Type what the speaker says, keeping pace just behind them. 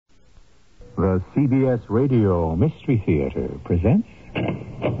The CBS Radio Mystery Theater presents...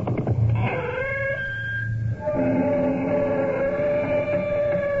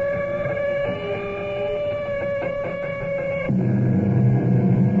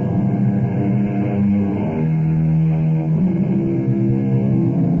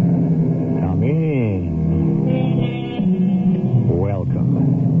 Come in.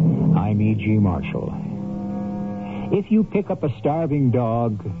 Welcome. I'm E.G. Marshall. If you pick up a starving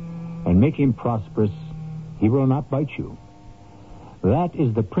dog and make him prosperous, he will not bite you. That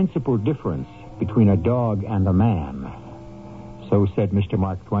is the principal difference between a dog and a man. So said Mr.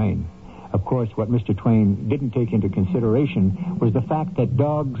 Mark Twain. Of course, what Mr. Twain didn't take into consideration was the fact that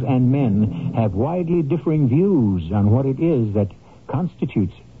dogs and men have widely differing views on what it is that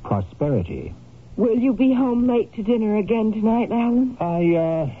constitutes prosperity. Will you be home late to dinner again tonight, Alan?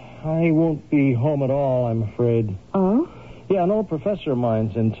 I won't be home at all, I'm afraid. Oh? Yeah, an old professor of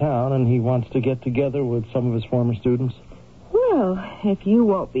mine's in town, and he wants to get together with some of his former students. Well, if you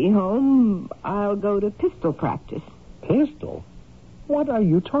won't be home, I'll go to pistol practice. Pistol? What are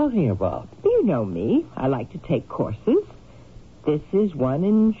you talking about? You know me. I like to take courses. This is one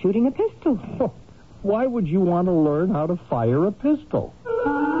in shooting a pistol. Oh, why would you want to learn how to fire a pistol?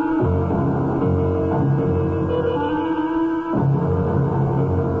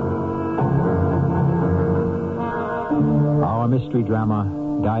 Our mystery drama,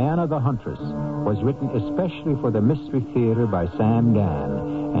 Diana the Huntress, was written especially for the Mystery Theater by Sam Dan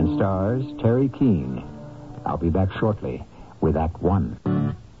and stars Terry Keane. I'll be back shortly with Act One.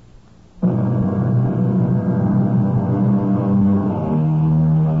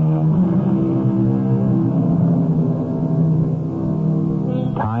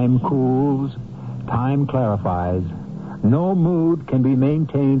 Time cools, time clarifies. No mood can be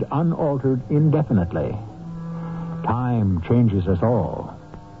maintained unaltered indefinitely. Time changes us all,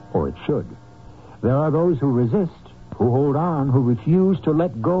 or it should. There are those who resist, who hold on, who refuse to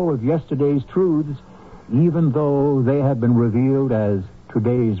let go of yesterday's truths, even though they have been revealed as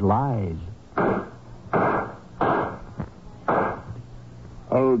today's lies.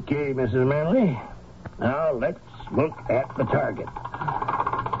 Okay, Mrs. Manley. Now let's look at the target.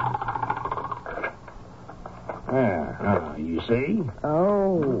 Now, you see?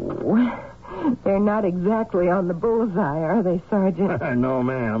 Oh, they're not exactly on the bullseye, are they, Sergeant? No,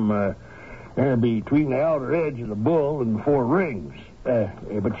 ma'am. They're between the outer edge of the bull and the four rings.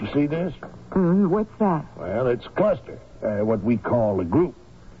 But you see this? What's that? Well, it's a cluster, what we call a group.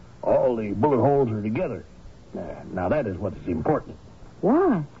 All the bullet holes are together. Now, that is what is important.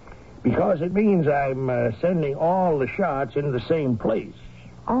 Why? Because it means I'm sending all the shots into the same place.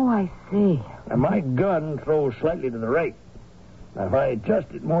 Oh, I see. Now, my gun throws slightly to the right. Now, if I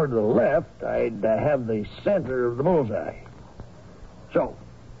adjust it more to the left, I'd have the center of the bullseye. So,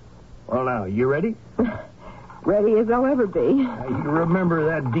 well, now, you ready? Ready as I'll ever be. Now, you remember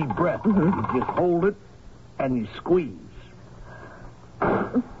that deep breath. You just hold it, and you squeeze.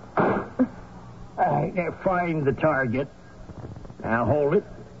 All right, now find the target. Now, hold it.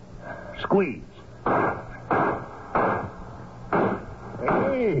 Squeeze.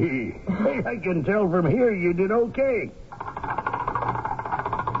 Hey, I can tell from here you did okay.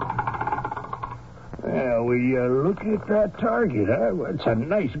 Well, we look at that target, huh? Well, it's a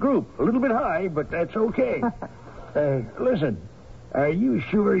nice group. A little bit high, but that's okay. Listen, are you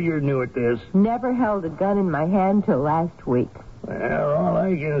sure you're new at this? Never held a gun in my hand till last week. Well, all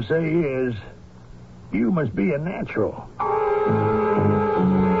I can say is you must be a natural.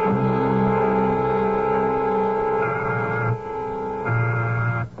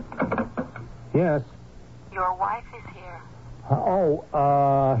 Yes. Your wife is here.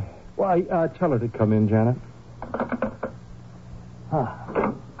 Well, tell her to come in, Janet.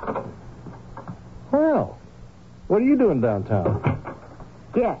 Well, what are you doing downtown?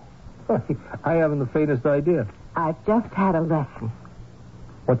 Yes. I haven't the faintest idea. I've just had a lesson.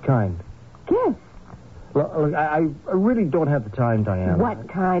 What kind? Yes. Look, I really don't have the time, Diane. What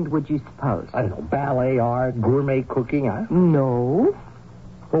kind would you suppose? I don't know, ballet, art, gourmet cooking. No.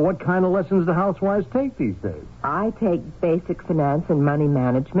 Well, what kind of lessons do housewives take these days? I take basic finance and money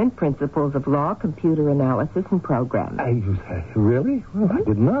management, principles of law, computer analysis, and programming. Really? Well, I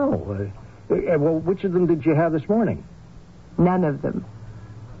didn't know. Well, which of them did you have this morning? None of them.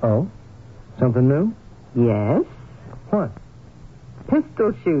 Oh? Something new? Yes. What?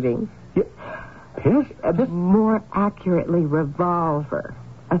 Pistol shooting. Pistol? More accurately, revolver.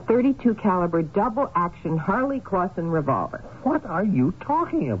 A .32 caliber double-action Harley-Clausen revolver. What are you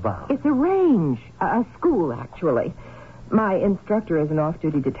talking about? It's a range. A school, actually. My instructor is an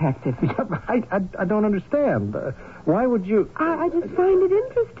off-duty detective. Yeah, but I don't understand. Why would you... I just find it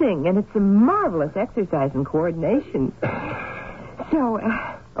interesting, and it's a marvelous exercise in coordination. So,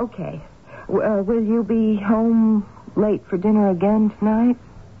 okay. Will you be home late for dinner again tonight?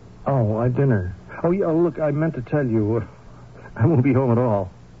 Oh, dinner. Oh, yeah, look, I meant to tell you, I won't be home at all.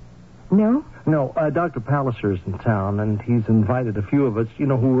 No? No, Dr. Palliser's in town, and he's invited a few of us,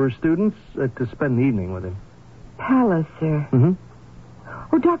 who were students, to spend the evening with him. Palliser? Mm-hmm.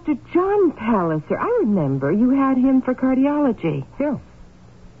 Oh, Dr. John Palliser. I remember you had him for cardiology. Yeah.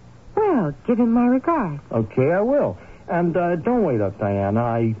 Well, give him my regards. Okay, I will. And don't wait up, Diane.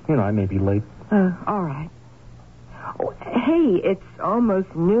 I may be late. All right. Oh, hey, it's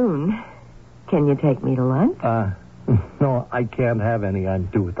almost noon. Can you take me to lunch? No, I can't have any. I'm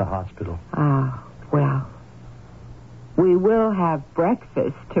due at the hospital. Ah, well. We will have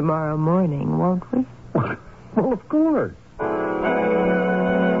breakfast tomorrow morning, won't we? Well, of course.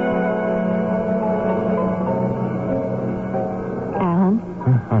 Alan?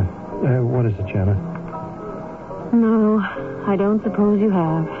 What is it, Janet? No, I don't suppose you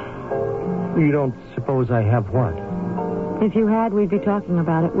have. You don't suppose I have what? If you had, we'd be talking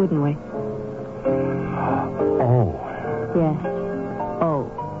about it, wouldn't we? Oh. Yes.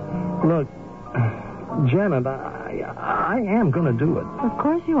 Oh. Look, Janet, I am going to do it. Of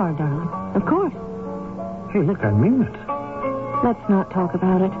course you are, darling. Of course. Hey, look, I mean it. Let's not talk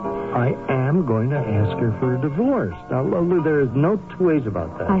about it. I am going to ask her for a divorce. Now, there is no two ways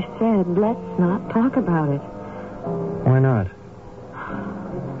about that. I said, let's not talk about it. Why not?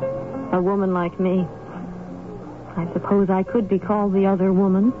 A woman like me, I suppose I could be called the other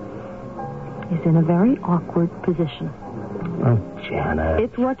woman, is in a very awkward position. Oh, Janet.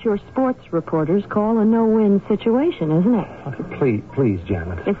 It's what your sports reporters call a no-win situation, isn't it? Okay, please,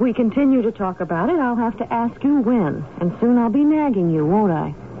 Janet. If we continue to talk about it, I'll have to ask you when. And soon I'll be nagging you, won't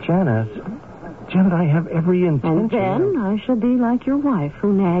I? Janet, I have every intention. And then I shall be like your wife,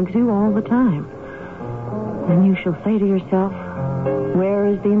 who nags you all the time. And you shall say to yourself, where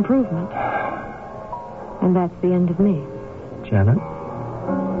is the improvement? And that's the end of me. Janet,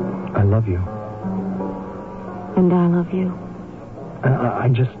 I love you. And I love you. I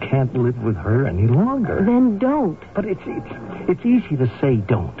just can't live with her any longer. Then don't. But it's easy to say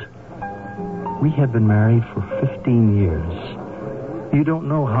don't. We have been married for 15 years. You don't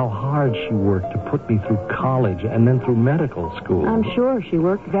know how hard she worked to put me through college and then through medical school. I'm sure she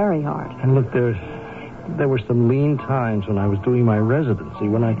worked very hard. And look, there were some lean times when I was doing my residency,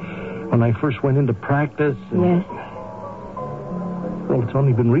 when I first went into practice. Yes. Well, it's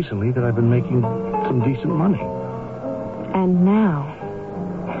only been recently that I've been making some decent money. And now?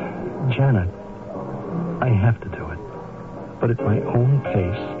 Janet, I have to do it. But at my own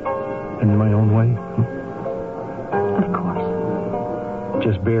pace and in my own way. Of course.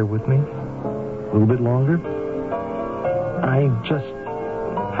 Just bear with me a little bit longer. I just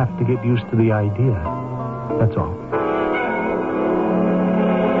have to get used to the idea. That's all.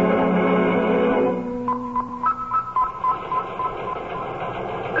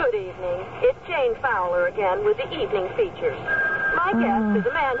 Good evening. It's Jane Fowler again with the evening features. My guest is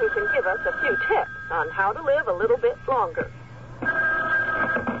a man who can give us a few tips on how to live a little bit longer.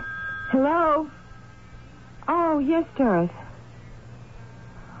 Hello? Oh, yes, Doris.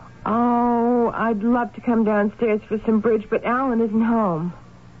 Oh, I'd love to come downstairs for some bridge, but Alan isn't home.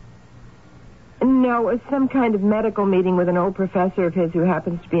 No, it's some kind of medical meeting with an old professor of his who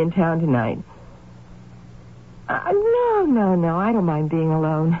happens to be in town tonight. No, I don't mind being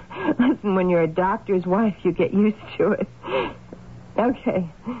alone. Listen, when you're a doctor's wife, you get used to it. Okay.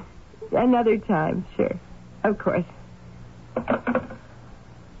 Another time, sure. Of course.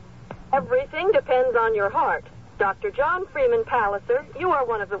 Everything depends on your heart. Dr. John Freeman Palliser, you are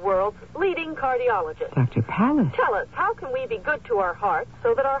one of the world's leading cardiologists. Dr. Palliser? Tell us, how can we be good to our hearts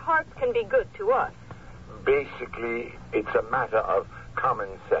so that our hearts can be good to us? Basically, it's a matter of common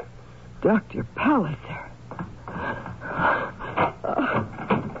sense. Dr. Palliser.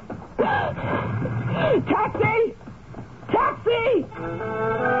 Taxi! Taxi!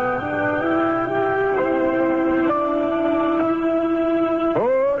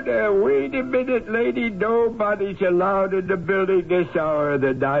 Oh, now, wait a minute, lady. Nobody's allowed in the building this hour of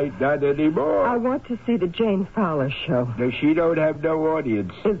the night. Not anymore. I want to see the Jane Fowler show. No, she don't have no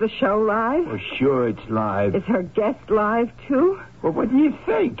audience. Is the show live? Oh, sure it's live. Is her guest live, too? Well, what do you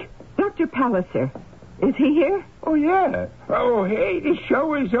think? Dr. Palliser. Is he here? Oh, yeah. Oh, hey, the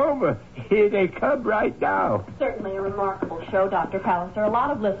show is over. Here they come right now. Certainly a remarkable show, Dr. Palliser. A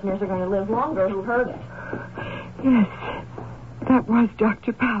lot of listeners are going to live longer who heard it. Yes, that was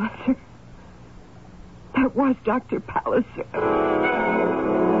Dr. Palliser. That was Dr. Palliser.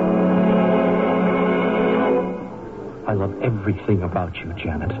 I love everything about you,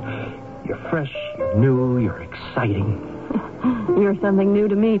 Janet. You're fresh, you're new, you're exciting. You're something new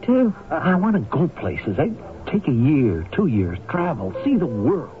to me, too. I want to go places. I take a year, 2 years, travel, see the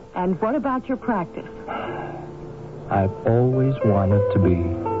world. And what about your practice? I've always wanted to be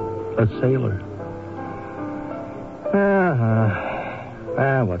a sailor.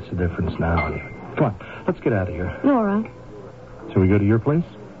 What's the difference now? Come on, let's get out of here. All right. Shall we go to your place?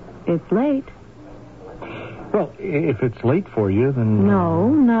 It's late. Well, if it's late for you, then... No,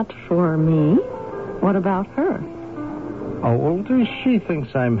 not for me. What about her? Oh, well, she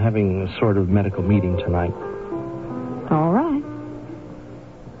thinks I'm having a sort of medical meeting tonight. All right.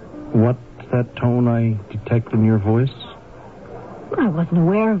 What's that tone I detect in your voice? I wasn't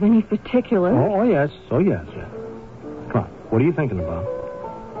aware of any particular. Oh, yes. Come on, what are you thinking about?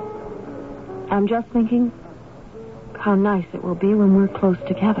 I'm just thinking how nice it will be when we're close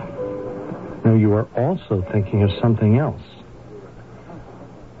together. No, you are also thinking of something else.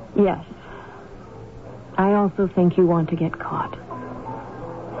 Yes. I also think you want to get caught.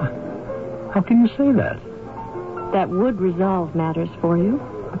 How can you say that? That would resolve matters for you,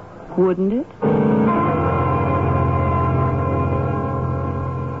 wouldn't it?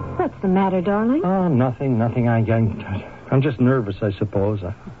 What's the matter, darling? Oh, nothing. I'm just nervous, I suppose.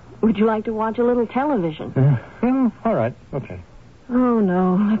 Would you like to watch a little television? All right, okay. Oh,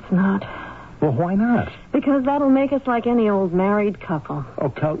 no, let's not. Well, why not? Because that'll make us like any old married couple.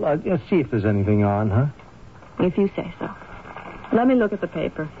 Okay, let's see if there's anything on, huh? If you say so. Let me look at the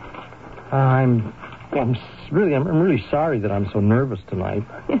paper. I'm really sorry that I'm so nervous tonight.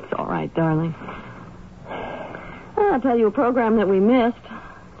 It's all right, darling. I'll tell you a program that we missed.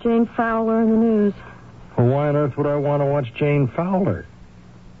 Jane Fowler in the news. Well, why on earth would I want to watch Jane Fowler?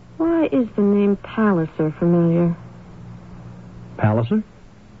 Why is the name Palliser familiar? Palliser?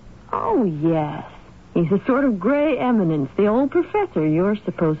 Oh, yes. He's a sort of gray eminence, the old professor you're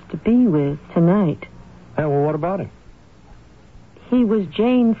supposed to be with tonight. Hey, well, what about him? He was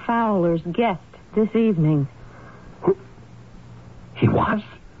Jane Fowler's guest this evening. Who? He was?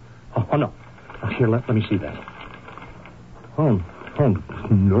 Oh, no. Here, let me see that. Oh,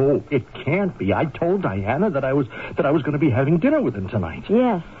 no, it can't be. I told Diana that I was going to be having dinner with him tonight.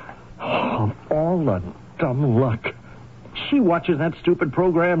 Yes. Oh, all the dumb luck. She watches that stupid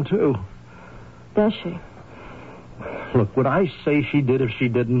program, too. Does she? Look, would I say she did if she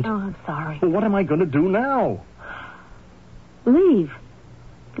didn't? Oh, I'm sorry. Well, what am I going to do now? Leave.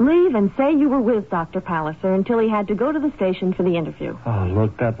 Leave and say you were with Dr. Palliser until he had to go to the station for the interview. Oh,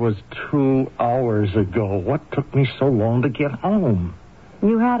 look, that was 2 hours ago. What took me so long to get home?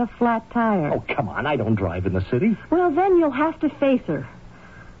 You had a flat tire. Oh, come on, I don't drive in the city. Well, then you'll have to face her.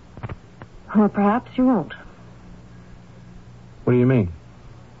 Or perhaps you won't. What do you mean?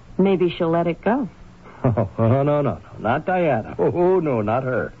 Maybe she'll let it go. Oh, no. Not Diana. Oh, no, not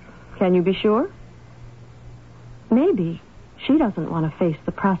her. Can you be sure? Maybe she doesn't want to face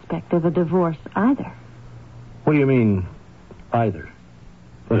the prospect of a divorce either. What do you mean, either?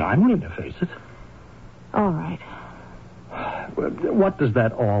 Well, I'm willing to face it. All right. What does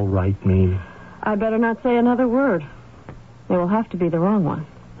that all right mean? I better not say another word. It will have to be the wrong one.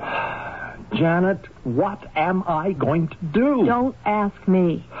 Janet, what am I going to do? Don't ask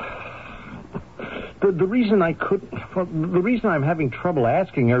me. The reason I'm having trouble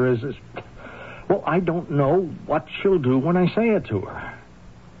asking her is, well, I don't know what she'll do when I say it to her.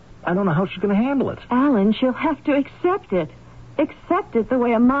 I don't know how she's going to handle it. Alan, she'll have to accept it. Accept it the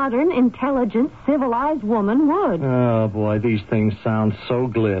way a modern, intelligent, civilized woman would. Oh, boy, these things sound so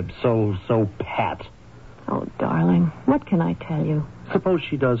glib, so pat. Oh, darling, what can I tell you? Suppose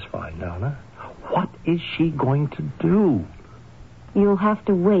she does find out, huh? What is she going to do? You'll have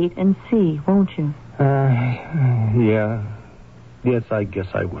to wait and see, won't you? Yeah. Yes, I guess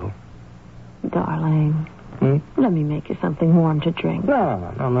I will. Darling, let me make you something warm to drink. No,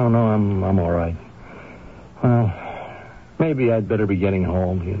 I'm all right. Well, maybe I'd better be getting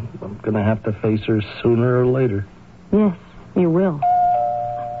home. I'm going to have to face her sooner or later. Yes, you will.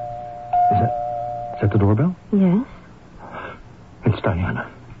 Is that the doorbell? Yes. It's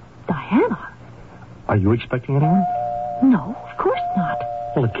Diana. Diana? Are you expecting anyone? No, of course not.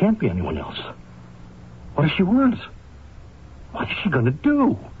 Well, it can't be anyone else. What does she want? What is she going to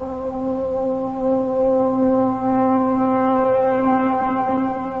do?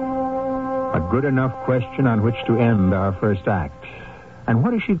 A good enough question on which to end our first act. And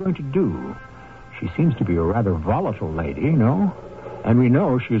what is she going to do? She seems to be a rather volatile lady, And we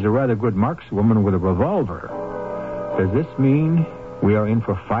know she's a rather good markswoman with a revolver. Does this mean we are in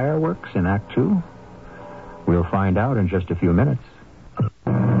for fireworks in Act 2? We'll find out in just a few minutes.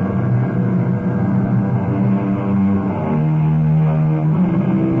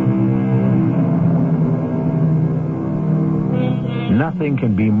 Nothing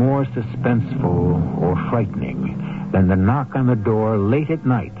can be more suspenseful or frightening than the knock on the door late at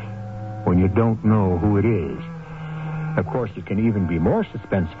night when you don't know who it is. Of course, it can even be more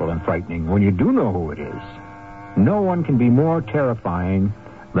suspenseful and frightening when you do know who it is. No one can be more terrifying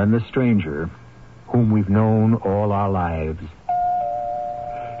than the stranger whom we've known all our lives.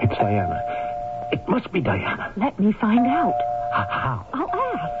 It's Diana. It must be Diana. Let me find out. How? I'll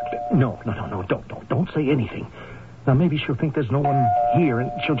ask. No. Don't say anything. Now, maybe she'll think there's no one here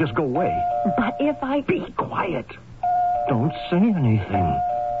and she'll just go away. But if I... Be quiet. Don't say anything.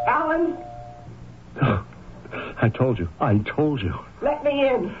 Alan, I told you. let me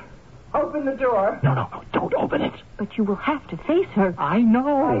in. Open the door. No. Don't open it. But you will have to face her. I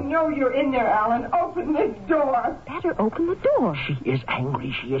know. I know you're in there, Alan. Open this door. Better open the door. She is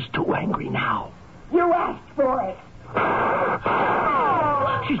angry. She is too angry now. You asked for it.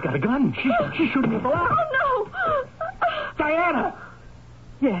 She's got a gun. She's shooting at the lock. Oh, no! Diana!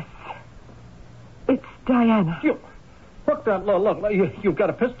 Yes. It's Diana. Look, you've got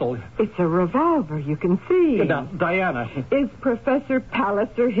a pistol. It's a revolver, you can see. Now, Diana. Is Professor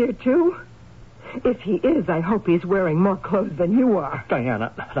Palliser here, too? If he is, I hope he's wearing more clothes than you are.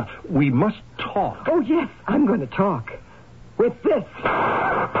 Diana, we must talk. Oh, yes, I'm going to talk. With this.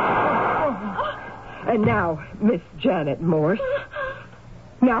 And now, Miss Janet Morse.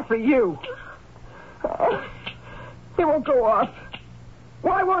 Now for you. Oh, it won't go off.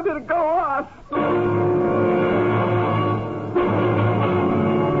 Why won't it go off?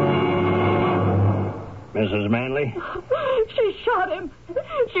 Mrs. Manley? She shot him.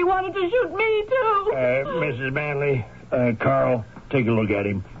 She wanted to shoot me, too. Mrs. Manley, Carl, take a look at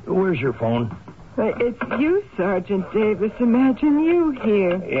him. Where's your phone? It's you, Sergeant Davis. Imagine you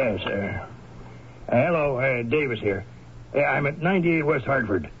here. Yes, sir. Hello, Davis here. I'm at 98 West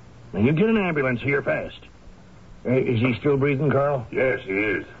Hartford. Now, you get an ambulance here fast. Is he still breathing, Carl? Yes, he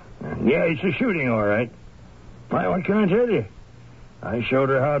is. Yeah, it's a shooting, all right. Why, what can I tell you? I showed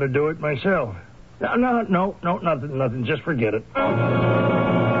her how to do it myself. No, nothing. Just forget it.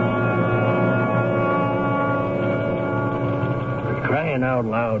 Crying out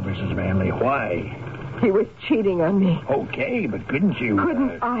loud, Mrs. Manley. Why? He was cheating on me. Okay, but couldn't you...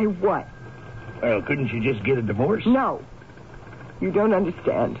 Couldn't I what? Well, couldn't you just get a divorce? No. You don't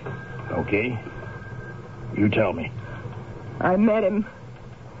understand. Okay. You tell me. I met him.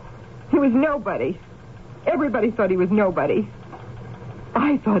 He was nobody. Everybody thought he was nobody.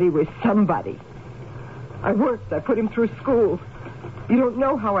 I thought he was somebody. I worked. I put him through school. You don't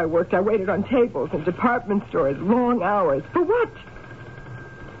know how I worked. I waited on tables in department stores, long hours. For what?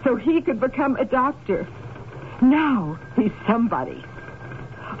 So he could become a doctor. Now he's somebody.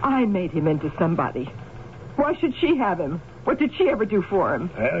 I made him into somebody. Why should she have him? What did she ever do for him?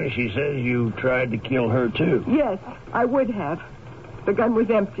 Well, she says you tried to kill her, too. Yes, I would have. The gun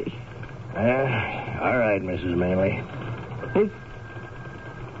was empty. All right, Mrs. Manley.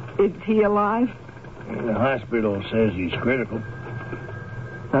 Is he alive? The hospital says he's critical.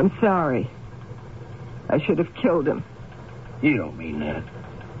 I'm sorry. I should have killed him. You don't mean that.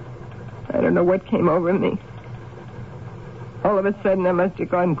 I don't know what came over me. All of a sudden, I must have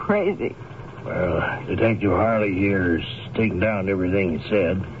gone crazy. Well, Detective Harley here has taken down everything he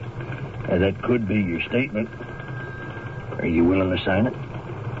said. And that could be your statement. Are you willing to sign it?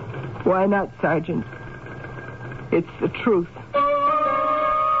 Why not, Sergeant? It's the truth.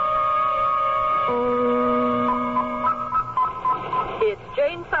 It's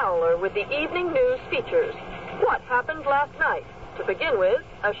Jane Fowler with the Evening News Features. What happened last night? To begin with,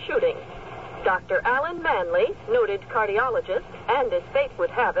 a shooting. Dr. Alan Manley, noted cardiologist, and as fate would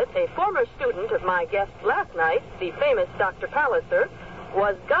have it, a former student of my guest last night, the famous Dr. Palliser,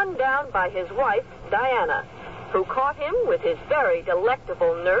 was gunned down by his wife, Diana, who caught him with his very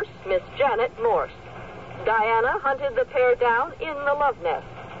delectable nurse, Miss Janet Morse. Diana hunted the pair down in the love nest,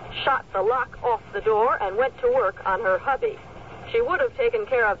 shot the lock off the door, and went to work on her hubby. She would have taken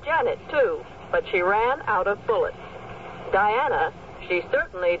care of Janet, too, but she ran out of bullets. Diana, she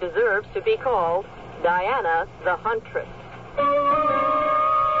certainly deserves to be called Diana the Huntress.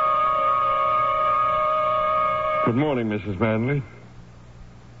 Good morning, Mrs. Manley.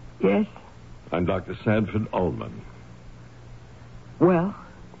 Yes? I'm Dr. Sanford Ullman. Well?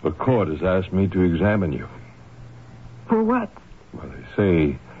 The court has asked me to examine you. For what? Well, they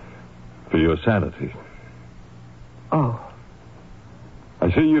say for your sanity. Oh.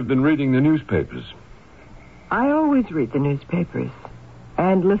 I see you've been reading the newspapers. I always read the newspapers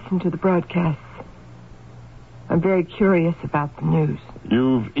and listen to the broadcasts. I'm very curious about the news.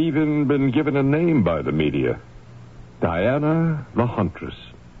 You've even been given a name by the media. Diana the Huntress.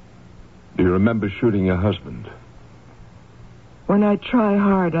 Do you remember shooting your husband? When I try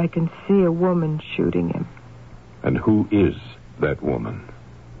hard, I can see a woman shooting him. And who is that woman?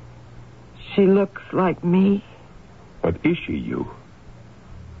 She looks like me. But is she you?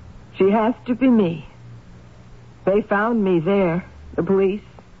 She has to be me. They found me there, the police.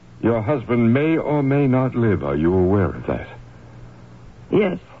 Your husband may or may not live. Are you aware of that?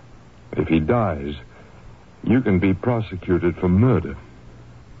 Yes. If he dies, you can be prosecuted for murder.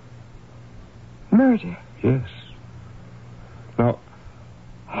 Murder? Yes. Now,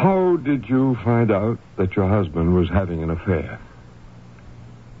 how did you find out that your husband was having an affair?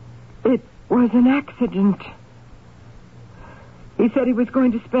 It was an accident. He said he was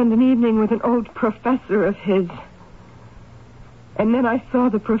going to spend an evening with an old professor of his. And then I saw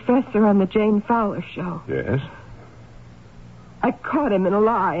the professor on the Jane Fowler show. Yes? I caught him in a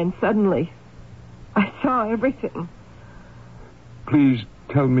lie, and suddenly I saw everything. Please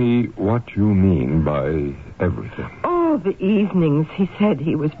tell me what you mean by everything. Oh, the evenings. He said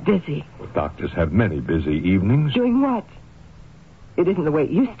he was busy. Well, doctors have many busy evenings. Doing what? It isn't the way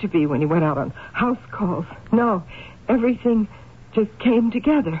it used to be when he went out on house calls. No, everything just came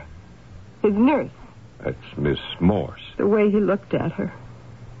together. His nurse. That's Miss Morse. The way he looked at her.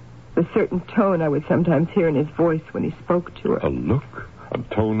 The certain tone I would sometimes hear in his voice when he spoke to her. A look? A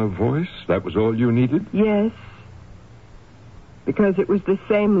tone of voice? That was all you needed? Yes. Because it was the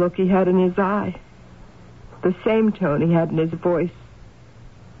same look he had in his eye. The same tone he had in his voice.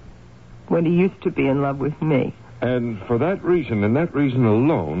 When he used to be in love with me. And for that reason, and that reason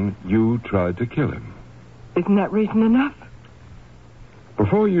alone, you tried to kill him. Isn't that reason enough?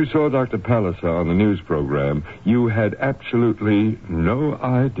 Before you saw Dr. Palliser on the news program, you had absolutely no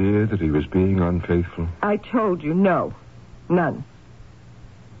idea that he was being unfaithful? I told you no. None.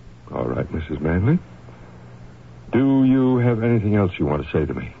 All right, Mrs. Manley. Do you have anything else you want to say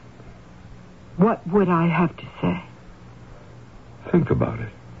to me? What would I have to say? Think about it.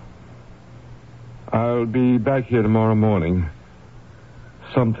 I'll be back here tomorrow morning.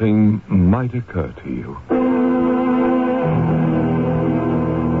 Something might occur to you.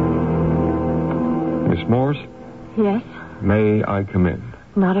 Miss Morse? Yes? May I come in?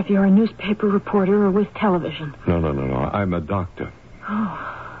 Not if you're a newspaper reporter or with television. No. I'm a doctor.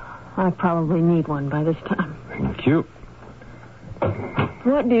 Oh, I probably need one by this time. Thank you.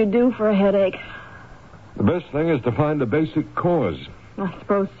 What do you do for a headache? The best thing is to find the basic cause. I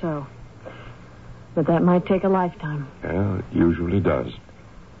suppose so. But that might take a lifetime. Yeah, it usually does.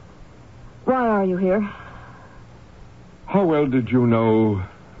 Why are you here? How well did you know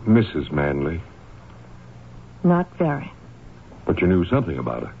Mrs. Manley? Not very. But you knew something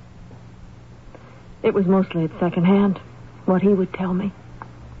about her. It was mostly at second hand. What he would tell me.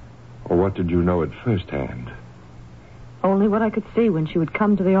 Or what did you know at first hand? Only what I could see when she would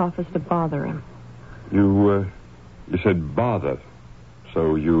come to the office to bother him. You said bother.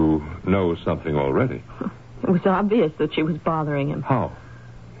 So you know something already. It was obvious that she was bothering him. How?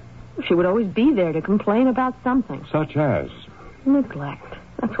 She would always be there to complain about something. Such as? Neglect.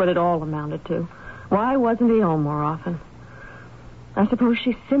 That's what it all amounted to. Why wasn't he home more often? I suppose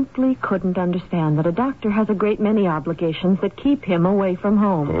she simply couldn't understand that a doctor has a great many obligations that keep him away from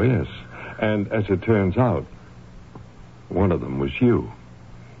home. Oh, yes. And as it turns out, one of them was you.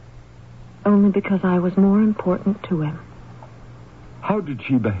 Only because I was more important to him. How did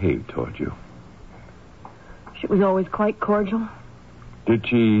she behave toward you? She was always quite cordial. Did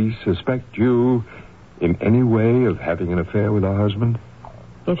she suspect you in any way of having an affair with her husband?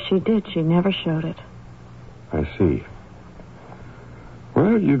 If she did, she never showed it. I see.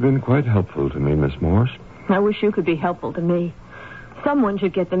 Well, you've been quite helpful to me, Miss Morse. I wish you could be helpful to me. Someone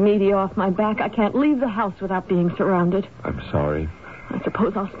should get the media off my back. I can't leave the house without being surrounded. I'm sorry. I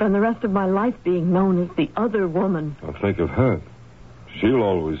suppose I'll spend the rest of my life being known as the other woman. Well, think of her. She'll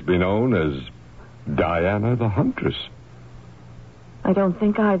always be known as Diana the Huntress. I don't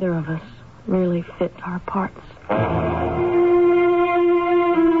think either of us really fit our parts.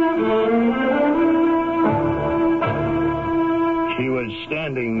 She was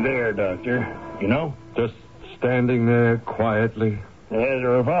standing there, Doctor. You know? Just standing there quietly. As a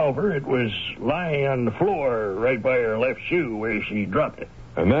revolver, it was lying on the floor right by her left shoe where she dropped it.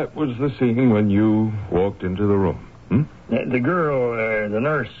 And that was the scene when you walked into the room. The girl, the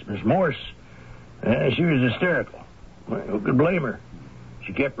nurse, Miss Morse, she was hysterical. Well, who could blame her?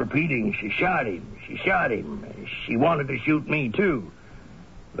 She kept repeating, she shot him, she shot him. She wanted to shoot me, too.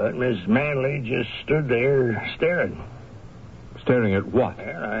 But Miss Manley just stood there staring. Staring at what?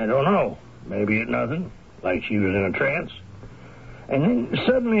 Well, I don't know. Maybe at nothing. like she was in a trance. And then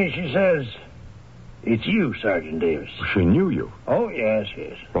suddenly she says, "It's you, Sergeant Davis." She knew you. Oh, yes,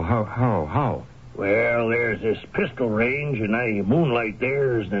 yes. Well, how? Well, there's this pistol range, and I moonlight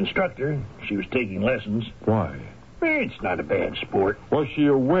there as an instructor. She was taking lessons. Why? It's not a bad sport. Was she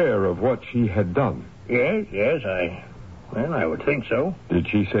aware of what she had done? Yes, I would think so. Did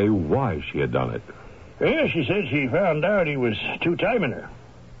she say why she had done it? Well, she said she found out he was two-timing her.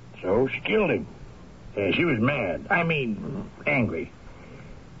 So she killed him. She was mad. I mean, angry.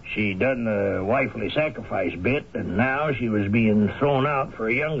 She done the wifely sacrifice bit, and now she was being thrown out for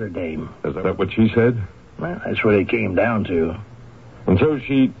a younger dame. Is that what she said? Well, that's what it came down to. And so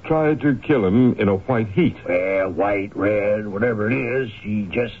she tried to kill him in a white heat. Well, white, red, whatever it is, she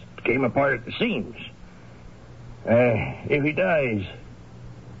just came apart at the seams. If he dies,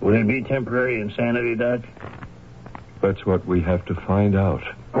 will it be temporary insanity, Doc? That's what we have to find out.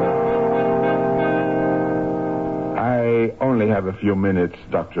 I only have a few minutes,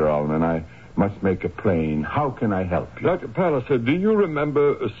 Dr. Allman. I must make it plain. How can I help you? Dr. Palliser, do you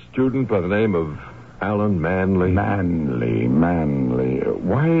remember a student by the name of Alan Manley? Manley.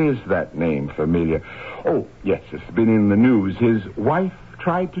 Why is that name familiar? Oh, yes, it's been in the news. His wife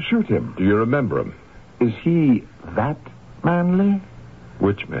tried to shoot him. Do you remember him? Is he that Manley?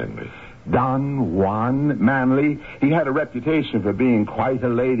 Which Manley? Don Juan Manley. He had a reputation for being quite a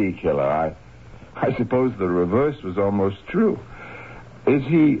lady killer. I suppose the reverse was almost true. Is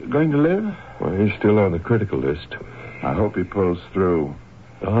he going to live? Well, he's still on the critical list. I hope he pulls through.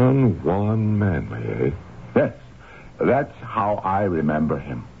 Don Juan Manley, eh? Yes, that's how I remember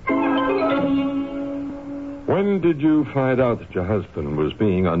him. When did you find out that your husband was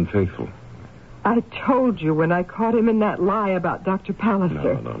being unfaithful? I told you when I caught him in that lie about Dr.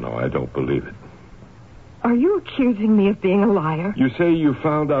 Palliser. No, I don't believe it. Are you accusing me of being a liar? You say you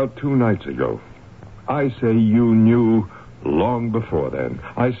found out 2 nights ago. I say you knew long before then.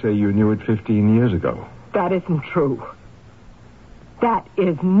 I say you knew it 15 years ago. That isn't true. That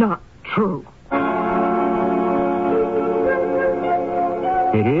is not true.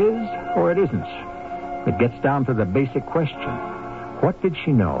 It is or it isn't. It gets down to the basic question. What did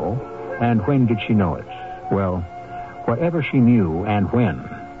she know, and when did she know it? Well, whatever she knew and when,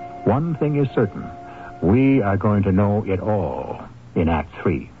 one thing is certain. We are going to know it all in Act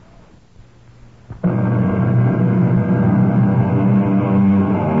 3.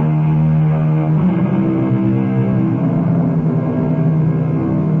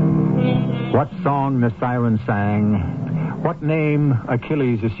 What song the siren sang, what name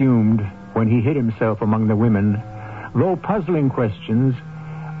Achilles assumed when he hid himself among the women, though puzzling questions,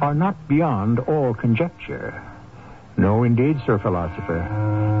 are not beyond all conjecture. No, indeed, Sir Philosopher.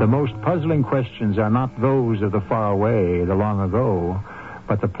 The most puzzling questions are not those of the far away, the long ago,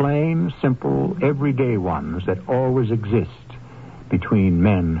 but the plain, simple, everyday ones that always exist between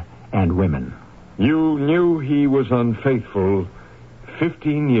men and women. You knew he was unfaithful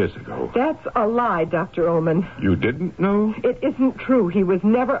 15 years ago. That's a lie, Dr. Ullman. You didn't know? It isn't true. He was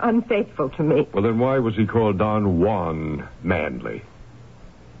never unfaithful to me. Well, then why was he called Don Juan Manley?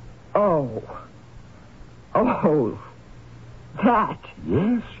 Oh, that.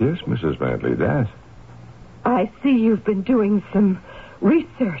 Yes, Mrs. Manley, that. I see you've been doing some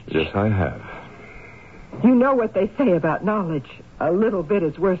research. Yes, I have. You know what they say about knowledge. A little bit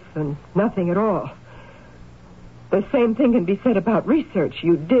is worse than nothing at all. The same thing can be said about research.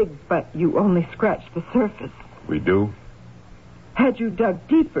 You dig, but you only scratch the surface. We do? Had you dug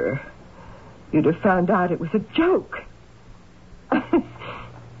deeper, you'd have found out it was a joke.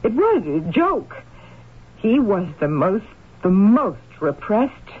 It was a joke. He was the most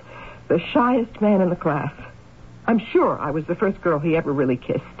repressed, the shyest man in the class. I'm sure I was the first girl he ever really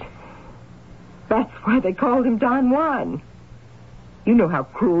kissed. That's why they called him Don Juan. You know how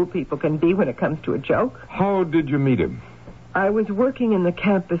cruel people can be when it comes to a joke. How did you meet him? I was working in the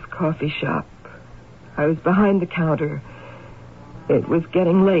campus coffee shop. I was behind the counter. It was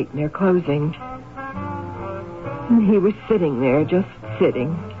getting late and they're closing. And he was sitting there, just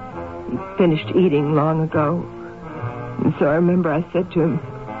sitting. He'd finished eating long ago. And so I remember I said to him,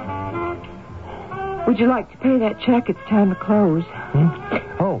 "Would you like to pay that check? It's time to close."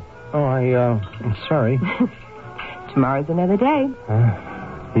 I'm sorry. Tomorrow's another day.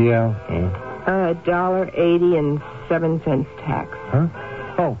 Yeah. $1.80 tax. Huh?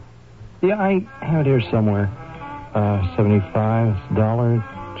 Oh, yeah, I have it here somewhere. 75, $1,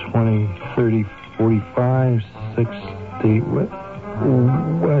 20, 30, 45, 60. Wait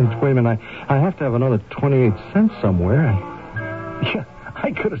a minute. I have to have another 28 cents somewhere. Yeah,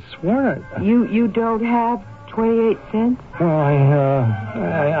 I could have sworn it. You don't have 28 cents? Well,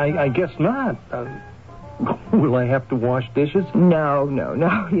 I guess not. Will I have to wash dishes? No.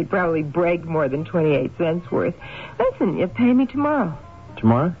 You'd probably break more than 28 cents worth. Listen, you pay me tomorrow.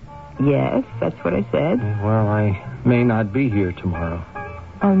 Tomorrow? Yes, that's what I said. Well, I may not be here tomorrow.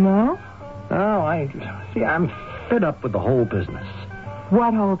 Oh, no? Oh, I'm fed up with the whole business.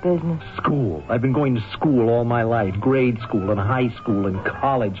 What whole business? School. I've been going to school all my life. Grade school and high school and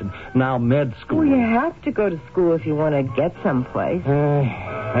college and now med school. Well, you have to go to school if you want to get someplace.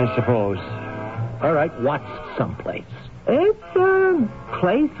 I suppose. All right, what's someplace? It's a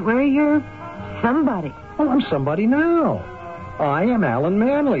place where you're somebody. Well, I'm somebody now. I am Alan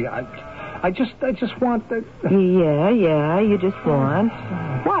Manley. I just want the... Yeah, you just want...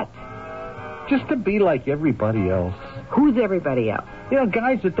 What? Just to be like everybody else. Who's everybody else? You know,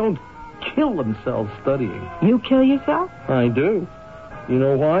 guys that don't kill themselves studying. You kill yourself? I do. You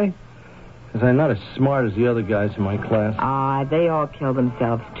know why? Because I'm not as smart as the other guys in my class. They all kill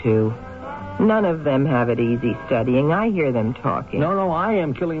themselves, too. None of them have it easy studying. I hear them talking. No, I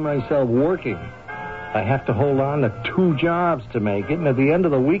am killing myself working. I have to hold on to 2 jobs to make it, and at the end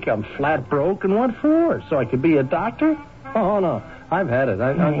of the week, I'm flat broke, and what for? So I could be a doctor? Oh, no. I've had it.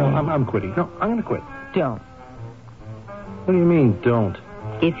 I'm quitting. No, I'm going to quit. Don't. What do you mean, don't?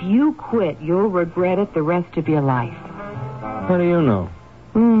 If you quit, you'll regret it the rest of your life. How do you know?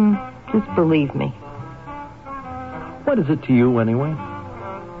 Just believe me. What is it to you, anyway?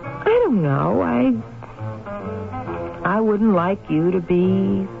 I don't know. I wouldn't like you to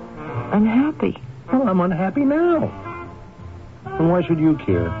be unhappy. Well, I'm unhappy now. And why should you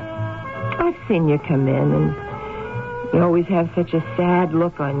care? I've seen you come in, and you always have such a sad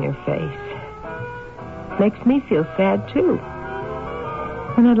look on your face. Makes me feel sad, too.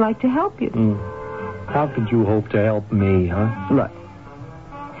 And I'd like to help you. How could you hope to help me, huh? Look,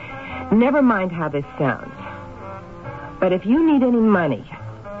 never mind how this sounds. But if you need any money...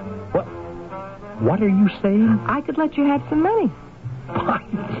 What are you saying? I could let you have some money.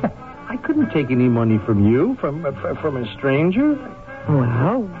 I couldn't take any money from you, from a stranger.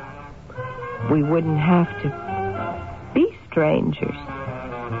 Well, we wouldn't have to be strangers.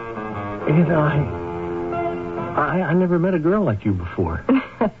 You know, I never met a girl like you before.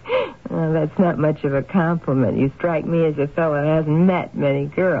 Well, that's not much of a compliment. You strike me as a fellow who hasn't met many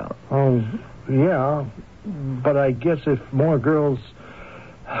girls. Oh, yeah. But I guess if more girls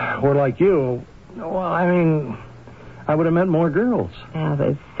were like you, well, I mean, I would have met more girls. Well,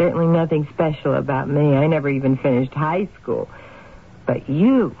 there's certainly nothing special about me. I never even finished high school. But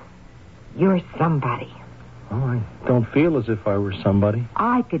you're somebody. Oh, I don't feel as if I were somebody.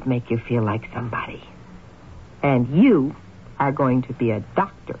 I could make you feel like somebody. And you are going to be a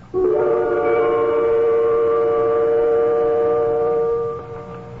doctor.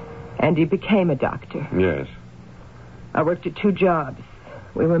 And he became a doctor. Yes. I worked at 2 jobs.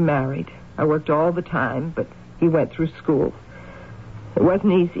 We were married. I worked all the time, but he went through school. It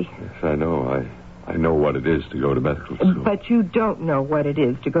wasn't easy. Yes, I know. I know what it is to go to medical school. But you don't know what it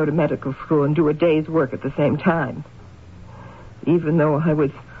is to go to medical school and do a day's work at the same time. Even though I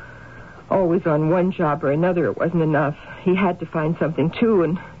was always on one job or another, it wasn't enough. He had to find something, too,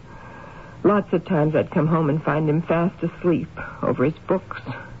 and lots of times I'd come home and find him fast asleep over his books.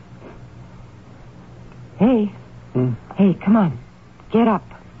 Hey. Hey, come on. Get up.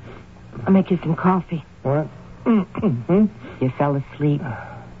 I'll make you some coffee. What? You fell asleep.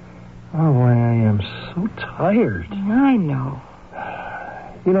 Oh, boy, I am so tired. I know.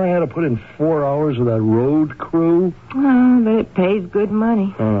 You know, I had to put in 4 hours with that road crew. Oh, but it pays good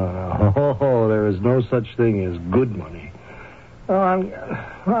money. Oh, there is no such thing as good money. Oh, I'm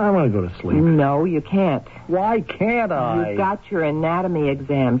going to go to sleep. No, you can't. Why can't I? You've got your anatomy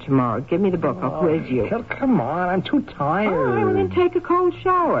exam tomorrow. Give me the book. I'll quiz you. Come on, I'm too tired. Oh, then take a cold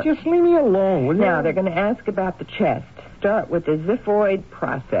shower. Just leave me alone, will you? Now, they're going to ask about the chest. Start with the xiphoid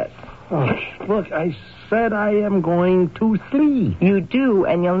process. Oh, look, I said I am going to sleep. You do,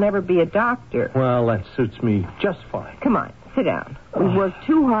 and you'll never be a doctor. Well, that suits me just fine. Come on, sit down. We've worked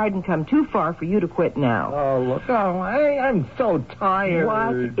too hard and come too far for you to quit now. Oh, look, I'm so tired.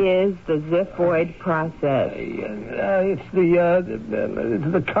 What is the xiphoid process? It's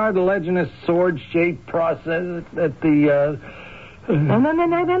the cartilaginous sword-shaped process at the...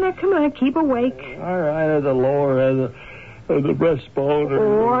 No, come on, keep awake. All right, at the lower of the breastbone.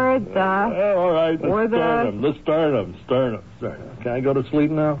 Or the... all right, the sternum. Can I go to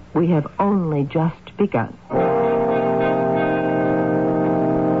sleep now? We have only just begun.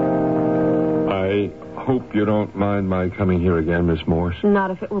 I hope you don't mind my coming here again, Miss Morse. Not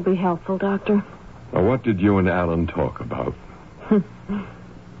if it will be helpful, Doctor. Now, what did you and Alan talk about?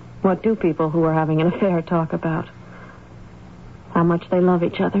 What do people who are having an affair talk about? How much they love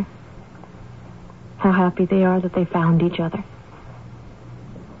each other. How happy they are that they found each other.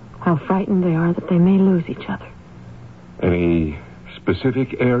 How frightened they are that they may lose each other. Any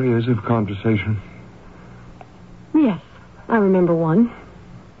specific areas of conversation? Yes, I remember one.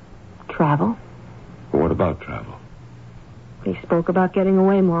 Travel. What about travel? He spoke about getting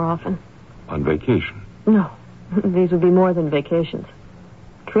away more often. On vacation? No, these would be more than vacations.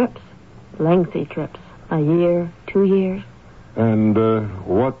 Trips. Lengthy trips. A year, 2 years. And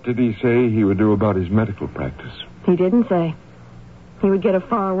what did he say he would do about his medical practice? He didn't say. He would get a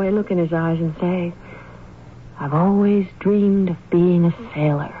faraway look in his eyes and say, I've always dreamed of being a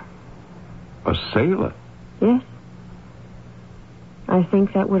sailor. A sailor? Yes. I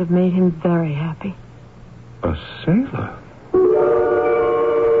think that would have made him very happy. A sailor?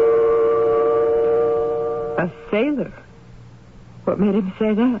 A sailor? What made him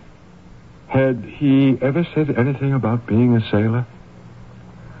say that? Had he ever said anything about being a sailor?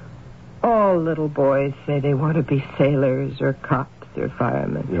 All little boys say they want to be sailors or cops or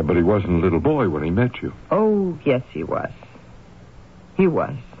firemen. Yeah, but he wasn't a little boy when he met you. Oh, yes, he was. He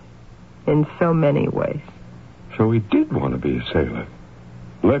was. In so many ways. So he did want to be a sailor.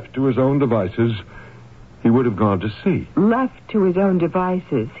 Left to his own devices, he would have gone to sea. Left to his own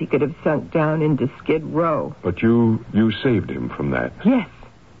devices, he could have sunk down into Skid Row. But you saved him from that. Yes.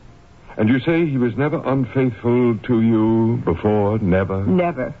 And you say he was never unfaithful to you before? Never?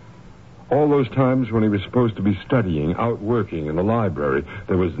 Never. All those times when he was supposed to be studying, out working in the library,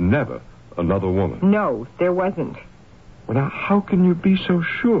 there was never another woman? No, there wasn't. Well, now, how can you be so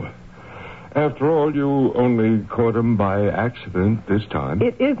sure? After all, you only caught him by accident this time.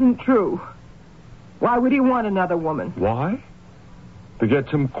 It isn't true. Why would he want another woman? Why? To get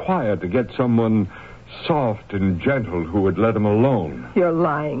some quiet, to get someone soft and gentle who would let him alone. You're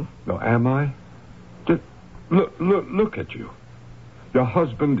lying. No, am I? Just look at you. Your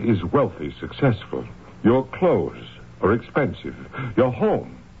husband is wealthy, successful. Your clothes are expensive. Your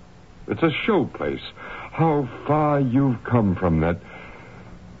home, it's a show place. How far you've come from that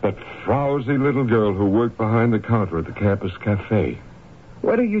frowsy little girl who worked behind the counter at the campus cafe.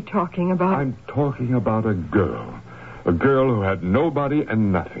 What are you talking about? I'm talking about a girl. A girl who had nobody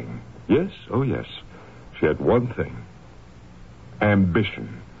and nothing. Yes, oh yes. She had one thing.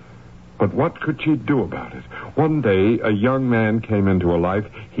 Ambition. But what could she do about it? One day, a young man came into her life.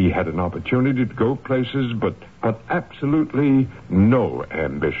 He had an opportunity to go places, but absolutely no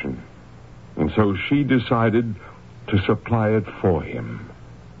ambition. And so she decided to supply it for him.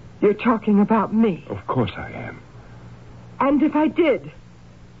 You're talking about me. Of course I am. And if I did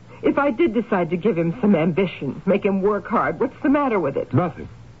decide to give him some ambition, make him work hard, what's the matter with it? Nothing.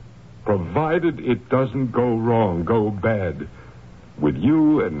 Provided it doesn't go wrong, go bad. With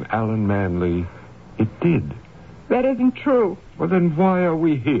you and Alan Manley, it did. That isn't true. Well, then why are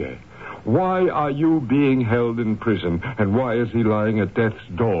we here? Why are you being held in prison, and why is he lying at death's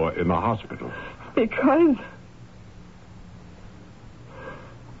door in the hospital? Because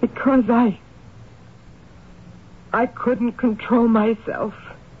I couldn't control myself.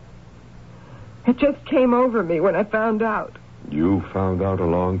 It just came over me when I found out. You found out a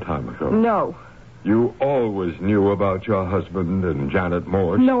long time ago. No. You always knew about your husband and Janet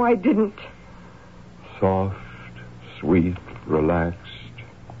Morse. No, I didn't. Soft, sweet, relaxed.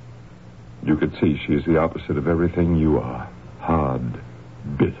 You could see she's the opposite of everything you are. Hard,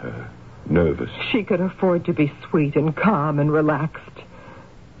 bitter, nervous. She could afford to be sweet and calm and relaxed.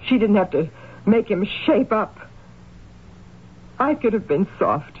 She didn't have to make him shape up. I could have been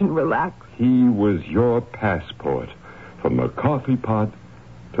soft and relaxed. He was your passport from the coffee pot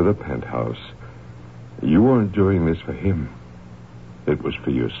to the penthouse. You weren't doing this for him. It was for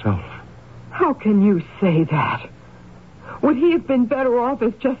yourself. How can you say that? Would he have been better off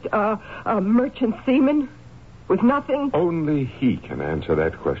as just a merchant seaman with nothing? Only he can answer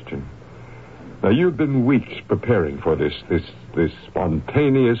that question. Now, you've been weeks preparing for this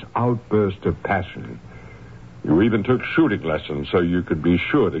spontaneous outburst of passion. You even took shooting lessons so you could be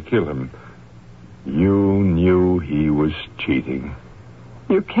sure to kill him. You knew he was cheating.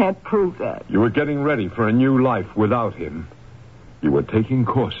 You can't prove that. You were getting ready for a new life without him. You were taking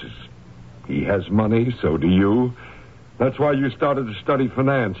courses. He has money, so do you. That's why you started to study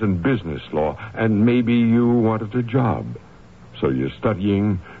finance and business law, and maybe you wanted a job. So you're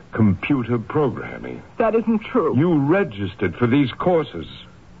studying computer programming. That isn't true. You registered for these courses.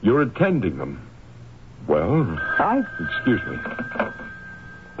 You're attending them. Well, excuse me.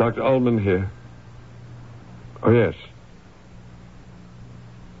 Dr. Ullman here. Oh, yes.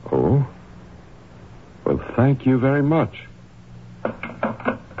 Oh? Well, thank you very much.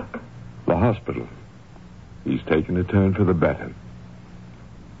 The hospital. He's taken a turn for the better.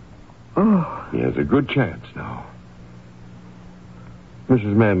 Oh. He has a good chance now.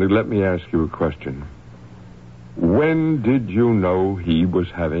 Mrs. Manley, let me ask you a question. When did you know he was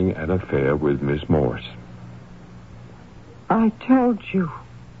having an affair with Miss Morse? I told you.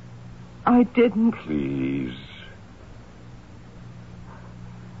 I didn't. Please.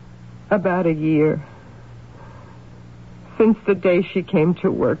 About a year. Since the day she came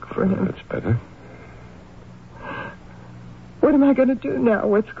to work for him. That's better. What am I going to do now?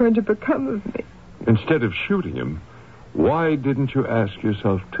 What's going to become of me? Instead of shooting him, why didn't you ask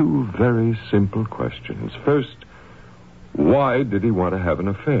yourself two very simple questions? First, why did he want to have an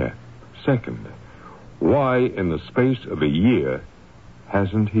affair? Second, why in the space of a year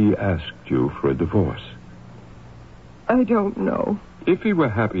hasn't he asked you for a divorce? I don't know. If he were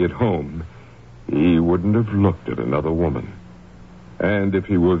happy at home, he wouldn't have looked at another woman. And if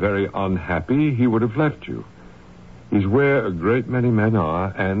he were very unhappy, he would have left you. He's where a great many men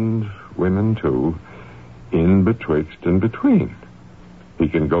are, and women too, in betwixt and between. He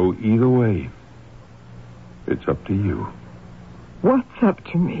can go either way. It's up to you. What's up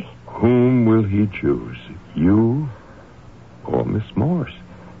to me? Whom will he choose? You or Miss Morse?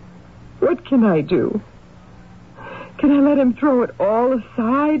 What can I do? Can I let him throw it all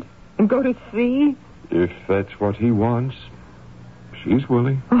aside and go to sea? If that's what he wants, she's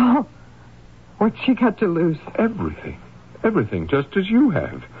willing. Oh, what's she got to lose? Everything. Everything, just as you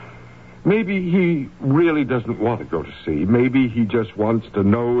have. Maybe he really doesn't want to go to sea. Maybe he just wants to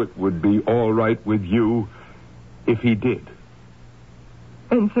know it would be all right with you if he did.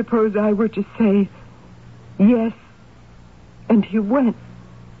 And suppose I were to say yes, and he went.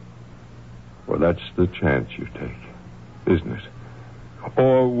 Well, that's the chance you take, isn't it?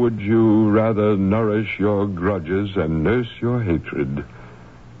 Or would you rather nourish your grudges and nurse your hatred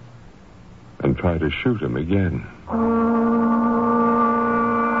and try to shoot him again?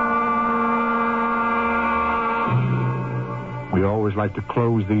 We always like to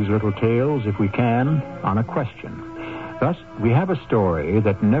close these little tales, if we can, on a question. Thus, we have a story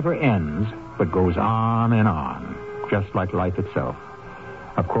that never ends, but goes on and on, just like life itself.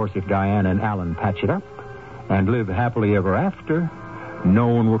 Of course, if Diane and Alan patch it up and live happily ever after, no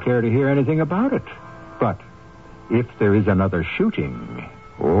one will care to hear anything about it. But if there is another shooting,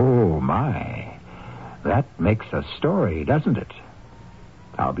 oh, my, that makes a story, doesn't it?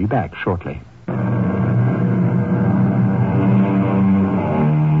 I'll be back shortly.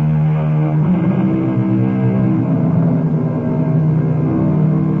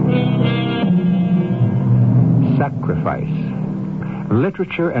 Sacrifice.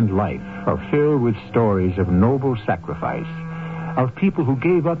 Literature and life are filled with stories of noble sacrifice, of people who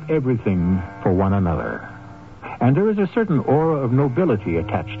gave up everything for one another. And there is a certain aura of nobility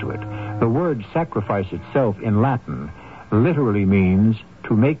attached to it. The word sacrifice itself in Latin literally means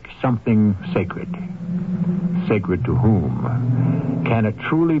to make something sacred. Sacred to whom? Can it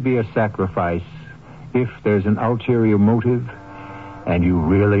truly be a sacrifice if there's an ulterior motive and you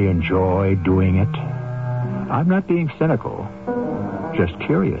really enjoy doing it? I'm not being cynical, just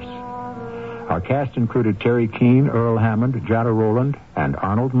curious. Our cast included Terry Keane, Earl Hammond, Jada Rowland, and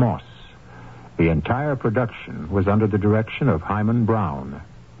Arnold Moss. The entire production was under the direction of Hyman Brown.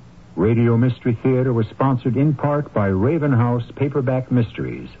 Radio Mystery Theater was sponsored in part by Raven House Paperback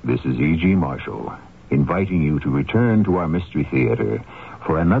Mysteries. This is E.G. Marshall, inviting you to return to our Mystery Theater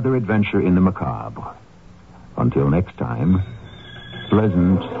for another adventure in the macabre. Until next time,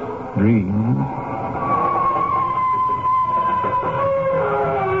 pleasant dreams.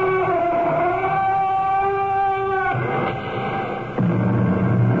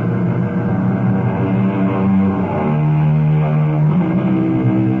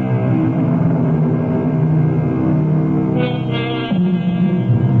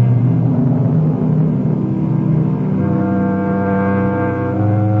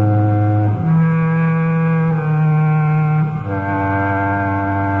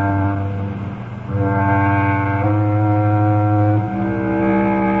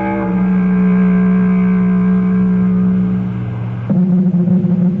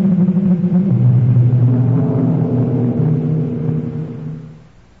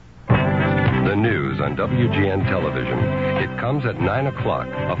 WGN television. It comes at 9 o'clock,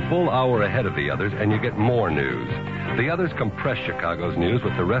 a full hour ahead of the others, and you get more news. The others compress Chicago's news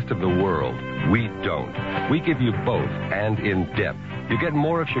with the rest of the world. We don't. We give you both, and in depth. You get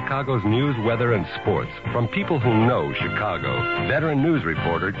more of Chicago's news, weather, and sports from people who know Chicago. Veteran news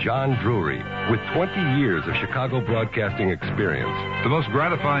reporter John Drury, with 20 years of Chicago broadcasting experience. The most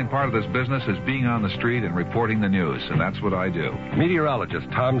gratifying part of this business is being on the street and reporting the news, and that's what I do. Meteorologist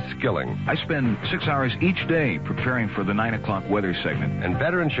Tom Skilling. I spend 6 hours each day preparing for the 9 o'clock weather segment. And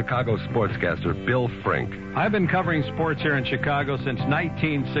veteran Chicago sportscaster Bill Frink. I've been covering sports here in Chicago since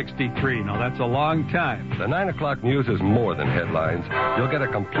 1963. Now, that's a long time. The 9 o'clock news is more than headlines. You'll get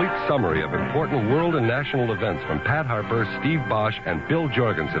a complete summary of important world and national events from Pat Harper, Steve Bosch, and Bill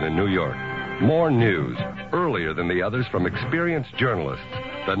Jorgensen in New York. More news, earlier than the others from experienced journalists.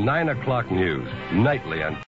 The 9 o'clock news, nightly on